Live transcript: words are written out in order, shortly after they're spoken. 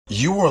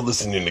You are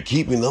listening to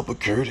Keeping Up with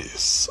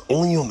Curtis,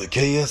 only on the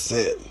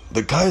KSN,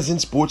 the Kaizen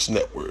Sports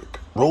Network.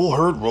 Roll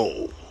Herd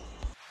Roll.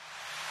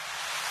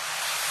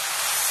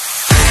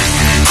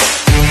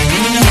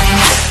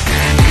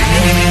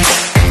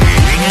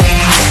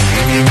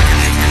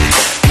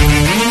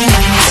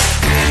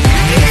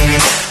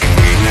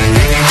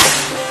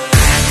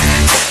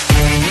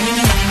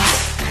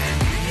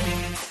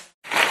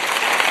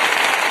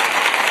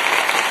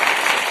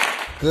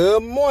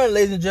 Good morning,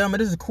 ladies and gentlemen.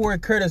 This is Corey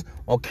Curtis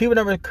on Keeping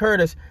Up with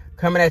Curtis,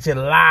 coming at you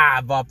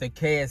live off the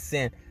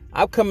KSN.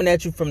 I'm coming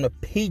at you from the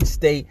Peach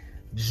State,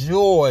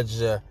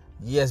 Georgia.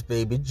 Yes,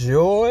 baby,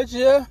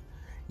 Georgia.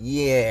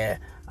 Yeah,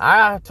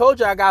 I told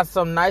you I got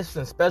something nice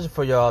and special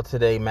for y'all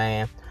today,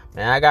 man.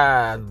 Man, I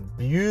got a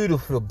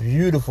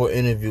beautiful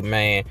interview,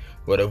 man,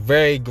 with a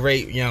very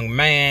great young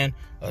man,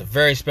 a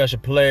very special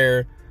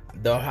player.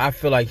 I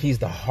feel like he's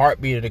the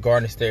heartbeat of the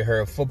Garden State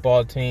Herd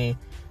football team.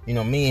 You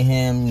know, me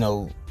and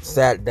him,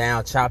 sat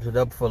down, chopped it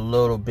up for a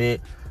little bit.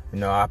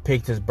 I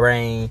picked his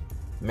brain.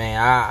 Man,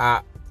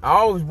 I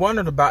always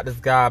wondered about this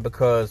guy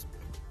because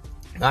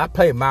I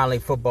played minor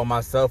league football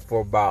myself for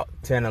about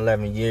 10,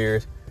 11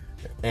 years.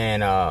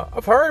 And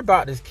I've heard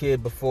about this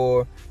kid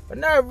before, but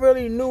never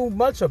really knew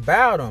much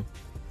about him.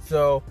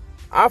 So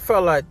I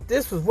felt like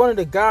this was one of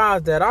the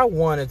guys that I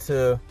wanted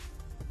to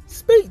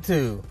speak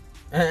to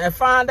and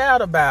find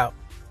out about.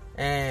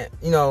 And,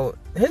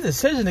 his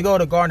decision to go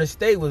to Garden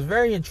State was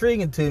very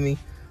intriguing to me.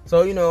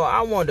 So,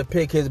 I wanted to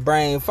pick his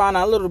brain, find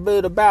out a little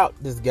bit about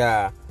this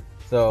guy.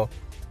 So,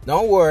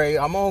 don't worry.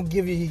 I'm going to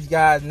give you his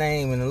guy's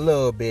name in a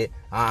little bit.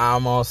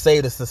 I'm going to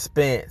say the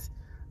suspense.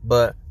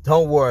 But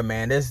don't worry,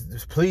 man.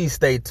 Please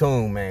stay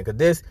tuned, man. Because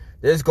this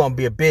is going to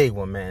be a big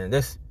one, man.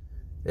 This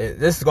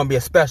is going to be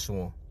a special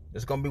one.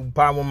 This is going to be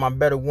probably one of my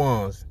better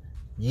ones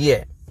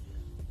yet.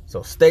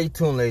 So, stay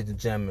tuned, ladies and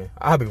gentlemen.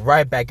 I'll be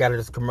right back out of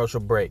this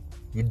commercial break.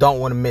 You don't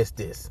want to miss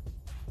this.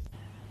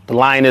 The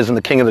lion isn't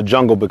the king of the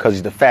jungle because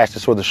he's the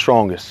fastest or the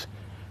strongest.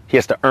 He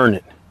has to earn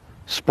it.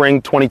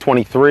 Spring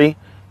 2023,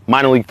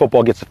 minor league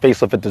football gets the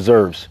facelift it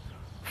deserves.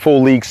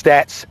 Full league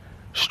stats,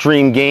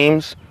 stream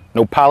games,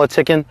 no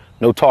politicking,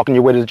 no talking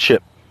your way to the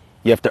chip.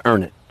 You have to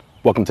earn it.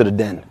 Welcome to the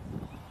den.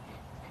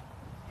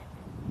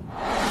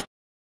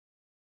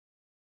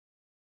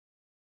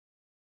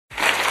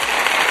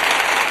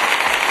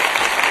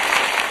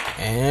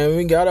 And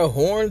we got a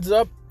horns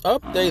up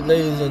update,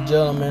 ladies and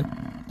gentlemen.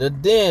 The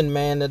Den,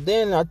 man. The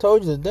Den, I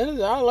told you,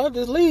 I love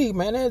this league,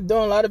 man. They're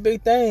doing a lot of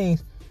big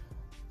things.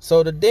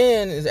 So the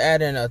Den is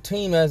adding a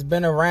team that's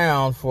been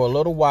around for a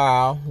little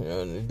while.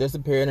 It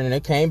disappeared and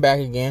it came back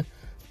again.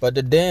 But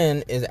the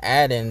Den is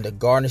adding the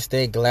Garden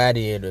State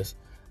Gladiators.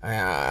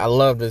 I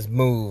love this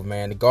move,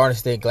 man. The Garden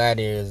State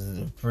Gladiators is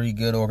a pretty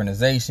good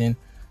organization.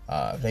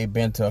 They've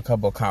been to a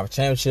couple of conference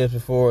championships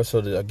before. So,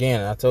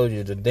 again, I told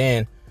you, the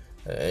Den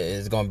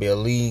is going to be a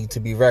league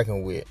to be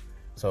reckoned with.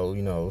 So,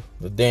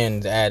 the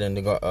Den's adding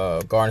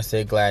the Garden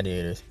State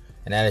Gladiators.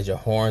 And that is your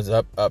Horns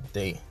Up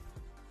update.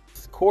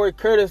 It's Corey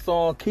Curtis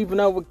on Keeping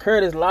Up with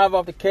Curtis, live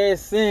off the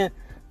KSN.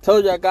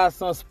 Told you I got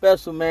something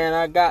special, man.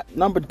 I got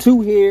number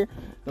 2 here,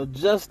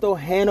 Justo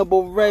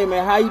Hannibal'Rey,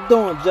 man. How you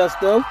doing,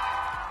 Justo? I'm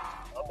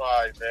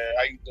alright, man.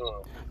 How you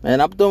doing? Man,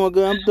 I'm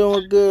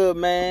doing good,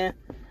 man.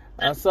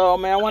 So,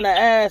 man, I want to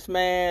ask,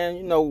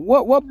 man,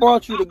 what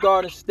brought you to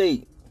Garden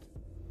State?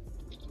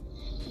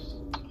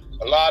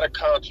 A lot of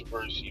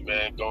controversy,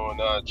 man,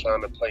 going on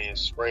trying to play in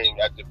spring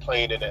after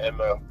playing in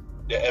the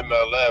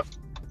MLF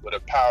with a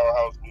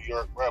powerhouse New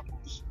York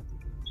Rebels.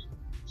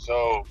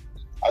 So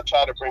I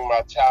tried to bring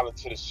my talent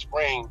to the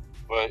spring,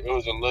 but it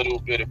was a little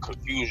bit of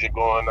confusion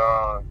going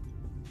on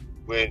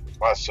with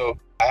myself.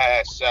 I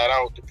had sat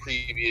out the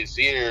previous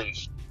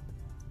years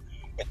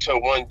until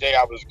one day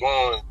I was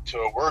going to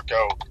a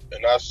workout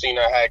and I seen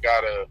I had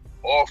got an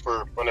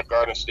offer from the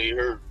Garden State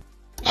Herd.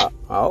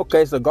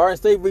 Okay, so Garden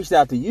State reached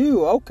out to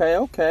you.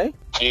 Okay.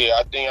 Yeah,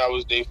 I think I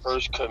was their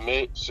first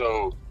commit.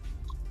 So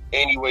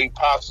any way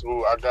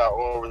possible, I got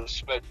all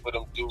respect for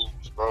them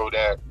dudes, bro,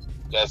 that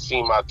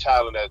seen my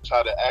talent, that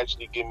tried to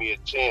actually give me a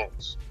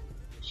chance.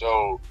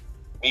 So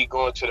me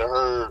going to the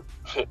Herd,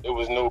 it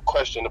was no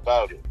question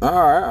about it. All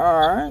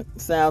right.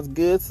 Sounds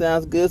good. So tell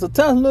us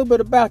a little bit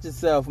about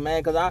yourself,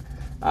 man, because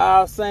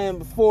I was saying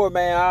before,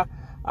 man,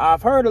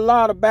 I've heard a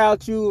lot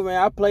about you, man.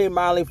 I played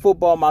minor league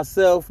football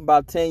myself for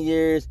about 10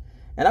 years,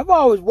 and I've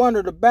always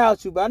wondered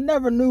about you, but I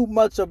never knew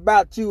much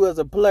about you as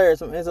a player.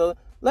 So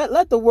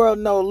let the world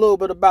know a little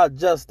bit about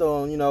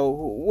Justo,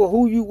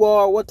 who you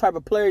are, what type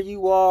of player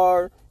you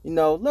are.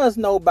 Let us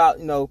know about,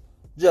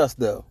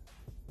 Justo.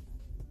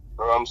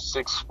 Bro, I'm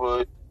 6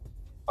 foot.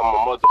 I'm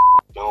a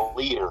motherfucking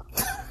leader.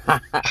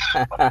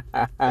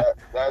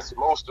 That's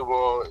most of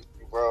all,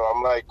 bro.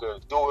 I'm like a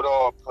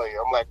do-it-all player.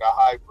 I'm like a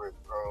hybrid,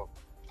 bro.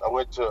 I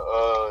went to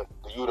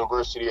the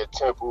University of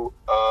Temple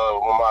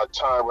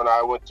when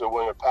I went to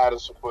William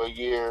Patterson for a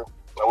year.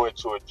 I went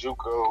to a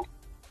JUCO.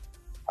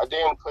 I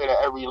damn played at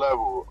every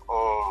level.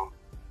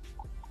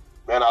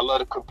 Man, I love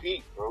to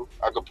compete, bro.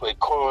 I could play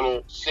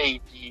corner,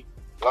 safety,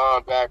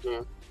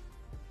 linebacker.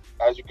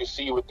 As you can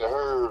see with the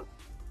Herd,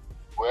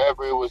 wherever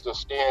was a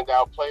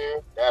standout player,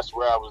 that's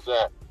where I was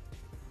at.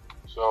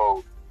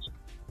 So,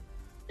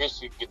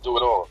 basically, could do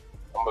it all.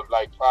 I'm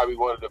probably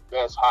one of the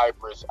best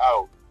hybrids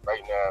out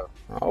right now.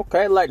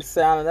 Okay, like the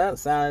sound of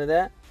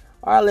that.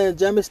 All right, ladies and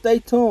gentlemen, stay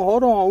tuned.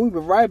 Hold on. We'll be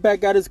right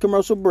back at this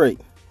commercial break.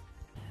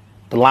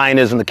 The lion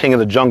isn't the king of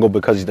the jungle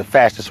because he's the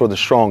fastest or the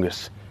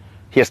strongest.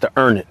 He has to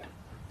earn it.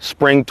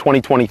 Spring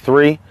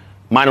 2023,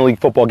 minor league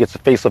football gets the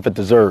facelift it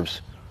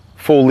deserves.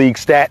 Full league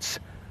stats,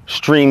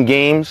 stream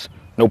games,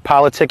 no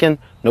politicking,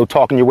 no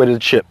talking your way to the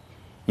chip.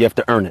 You have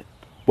to earn it.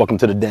 Welcome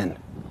to the den.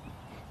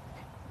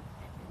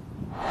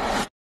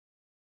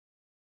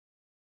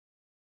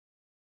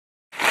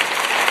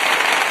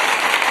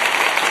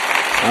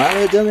 All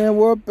right, gentlemen,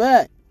 we're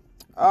back.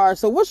 All right,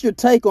 so what's your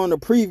take on the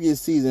previous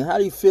season? How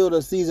do you feel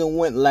the season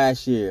went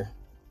last year?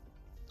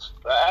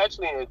 I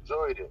actually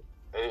enjoyed it.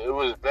 It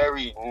was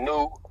very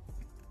new.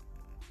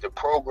 The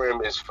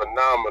program is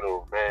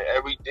phenomenal, man.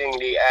 Everything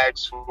they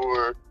asked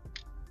for,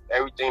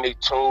 everything they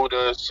told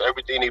us,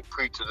 everything they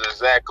preached was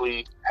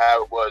exactly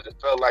how it was. It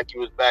felt like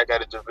you was back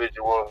at a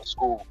Division I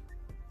school.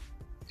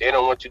 They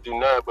don't want you to do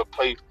nothing but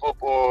play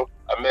football.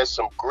 I met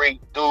some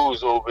great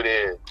dudes over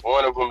there.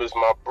 One of them is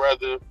my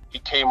brother. He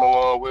came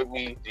along with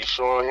me,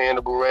 Keshaun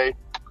Hannibal'Rey.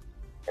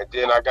 And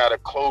then I got a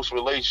close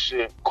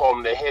relationship, call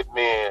him the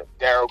Hitman,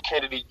 Darryl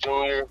Kennedy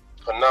Jr.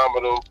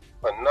 Phenomenal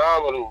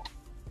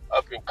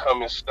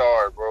up-and-coming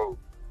star, bro.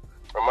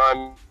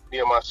 Remind me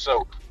of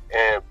myself.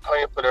 And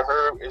playing for the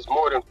Herb is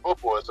more than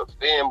football. It's a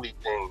family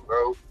thing,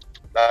 bro.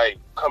 Like,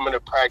 coming to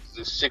practice,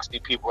 there's 60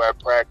 people at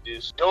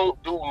practice.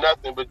 Don't do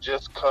nothing but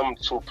just come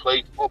to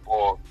play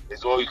football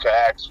is all you can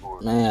ask for.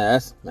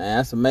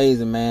 That's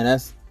amazing, man.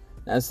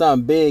 That's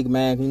something big,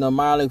 man. You know,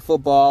 minor league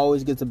football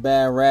always gets a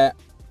bad rap.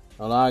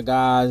 A lot of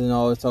guys,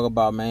 always talk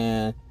about,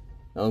 man,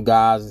 those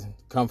guys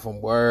come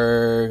from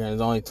work and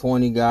there's only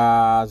 20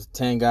 guys,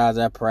 10 guys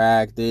at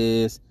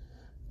practice.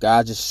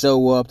 Guys just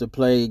show up to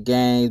play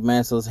games,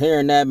 man. So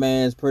hearing that,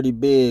 man, is pretty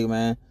big,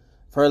 man.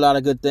 I've heard a lot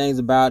of good things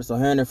about it. So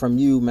hearing it from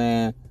you,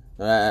 man,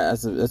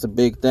 that's a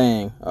big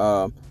thing.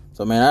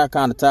 So, man, that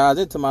kind of ties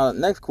into my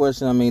next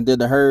question. I mean, did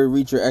the Herd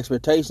reach your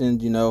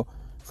expectations,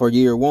 for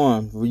year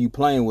one? Were you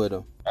playing with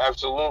them?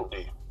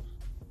 Absolutely.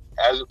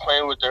 As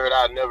playing with the Herd,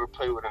 I never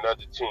played with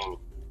another team.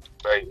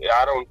 Like,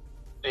 I don't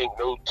think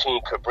no team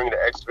could bring the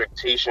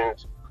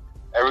expectations.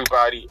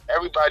 Everybody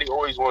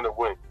always want to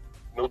win,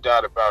 no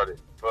doubt about it.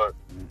 But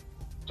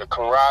the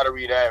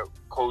camaraderie that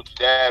Coach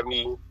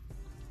Dabney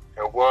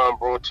and Juan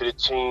brought to the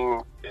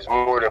team is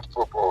more than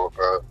football,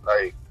 bro.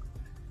 Like,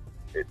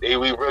 we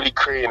really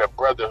creating a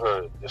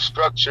brotherhood. The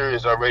structure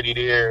is already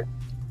there.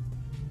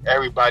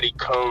 Everybody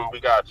come. We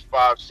got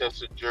 5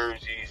 sets of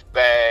jerseys,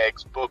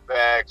 bags, book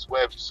bags,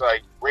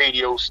 website,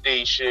 radio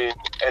station,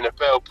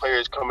 NFL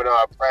players coming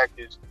out of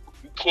practice.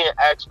 You can't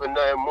ask for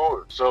nothing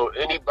more. So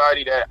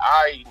anybody that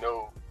I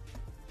know,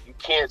 you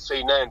can't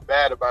say nothing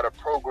bad about a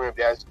program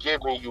that's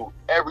giving you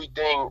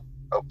everything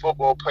a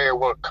football player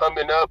want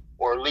coming up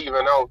or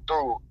leaving out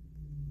through.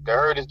 The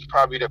Herd is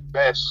probably the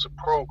best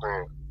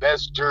program.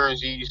 Best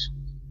jerseys,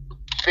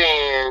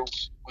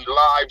 fans, we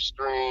live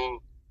stream.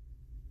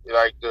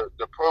 Like,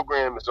 the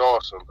program is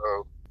awesome,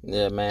 bro.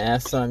 Yeah, man,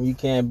 that's something you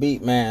can't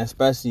beat, man,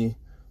 especially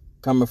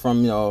coming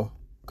from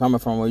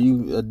where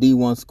you a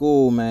D1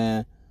 school,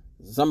 man.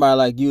 Somebody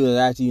like you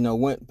that actually,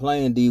 went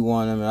playing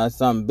D1, I mean, that's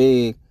something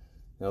big.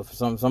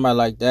 For somebody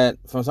like that,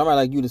 from somebody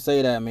like you to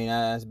say that, I mean,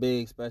 that's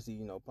big, especially,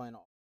 playing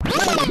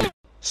on.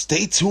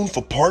 Stay tuned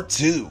for part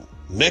 2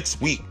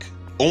 next week,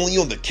 only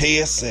on the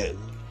KSN.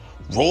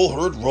 Roll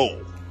Herd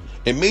Roll.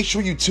 And make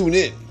sure you tune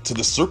in to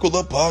the Circle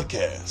Up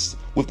Podcast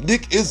with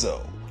Nick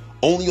Izzo,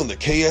 only on the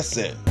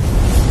KSN.